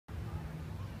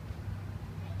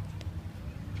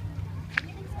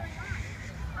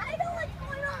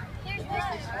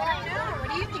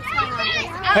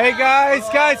Hey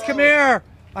guys, come here.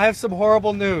 I have some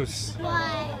horrible news.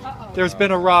 There's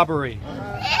been a robbery.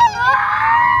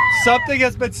 Something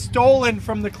has been stolen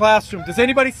from the classroom. Does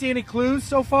anybody see any clues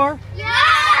so far? Yeah.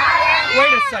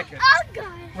 Wait a second. Oh, God.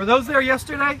 Were those there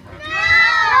yesterday?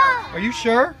 No. Are you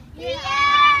sure? Yeah.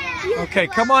 Okay,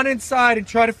 come on inside and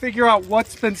try to figure out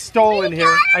what's been stolen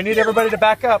here. I need everybody to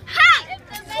back up. Hi.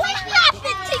 What happened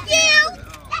to you?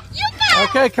 You got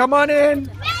Okay, come on in.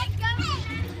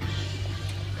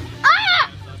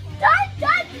 Dun,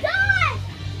 dun, dun!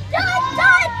 Dun,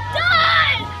 dun,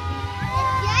 dun!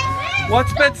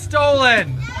 What's been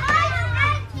stolen?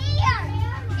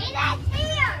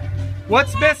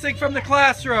 What's missing from the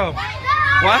classroom?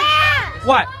 What?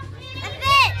 What? A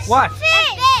fish. What? A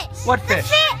fish. What fish?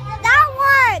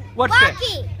 That one. What Rocky.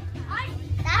 fish?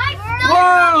 That's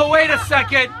Whoa, wait a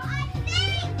second.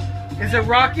 Is it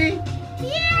Rocky?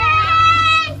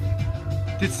 Yes.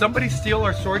 Did somebody steal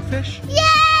our swordfish? Yes.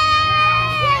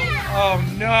 Oh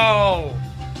no.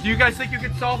 Do you guys think you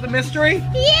can solve the mystery?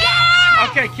 Yeah.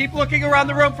 Okay, keep looking around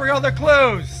the room for other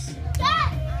clues.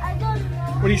 I don't know.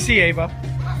 What do you see, Ava?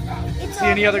 See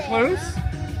any other clues?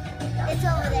 It's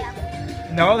over there.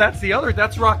 No,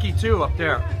 that's Rocky 2 up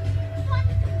there.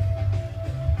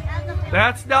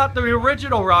 That's not the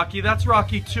original Rocky, that's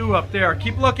Rocky 2 up there.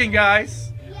 Keep looking,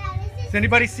 guys. Does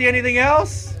anybody see anything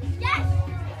else? Yes.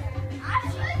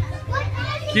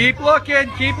 Keep looking,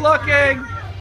 keep looking.